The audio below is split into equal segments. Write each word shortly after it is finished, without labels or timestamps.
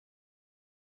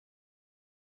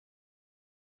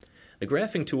The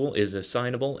graphing tool is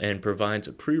assignable and provides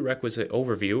a prerequisite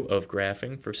overview of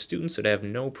graphing for students that have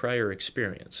no prior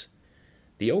experience.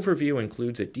 The overview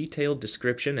includes a detailed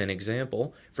description and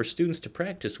example for students to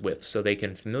practice with so they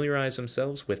can familiarize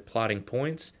themselves with plotting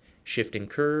points, shifting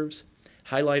curves,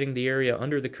 highlighting the area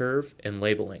under the curve, and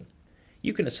labeling.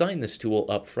 You can assign this tool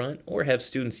up front or have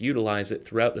students utilize it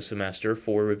throughout the semester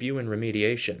for review and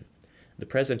remediation. The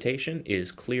presentation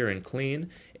is clear and clean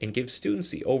and gives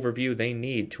students the overview they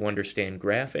need to understand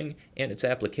graphing and its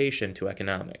application to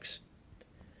economics.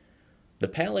 The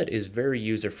palette is very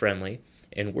user-friendly,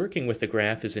 and working with the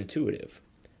graph is intuitive.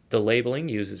 The labeling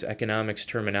uses economics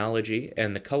terminology,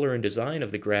 and the color and design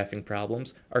of the graphing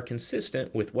problems are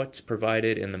consistent with what's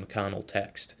provided in the McConnell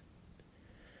text.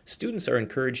 Students are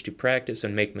encouraged to practice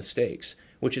and make mistakes,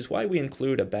 which is why we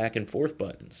include a back and forth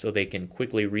button so they can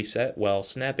quickly reset while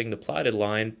snapping the plotted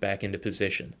line back into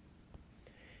position.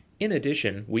 In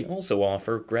addition, we also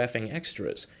offer graphing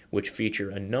extras, which feature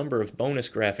a number of bonus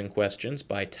graphing questions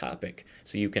by topic,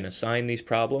 so you can assign these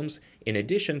problems in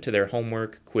addition to their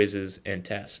homework, quizzes, and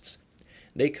tests.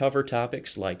 They cover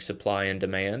topics like supply and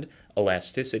demand,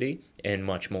 elasticity, and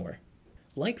much more.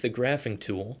 Like the graphing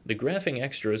tool, the graphing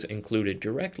extras include a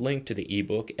direct link to the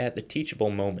ebook at the teachable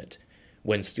moment.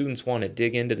 When students want to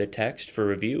dig into the text for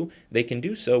review, they can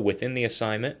do so within the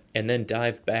assignment and then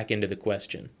dive back into the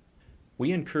question.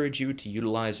 We encourage you to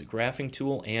utilize the graphing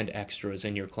tool and extras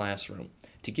in your classroom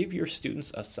to give your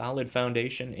students a solid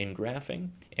foundation in graphing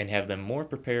and have them more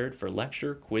prepared for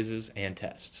lecture, quizzes, and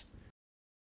tests.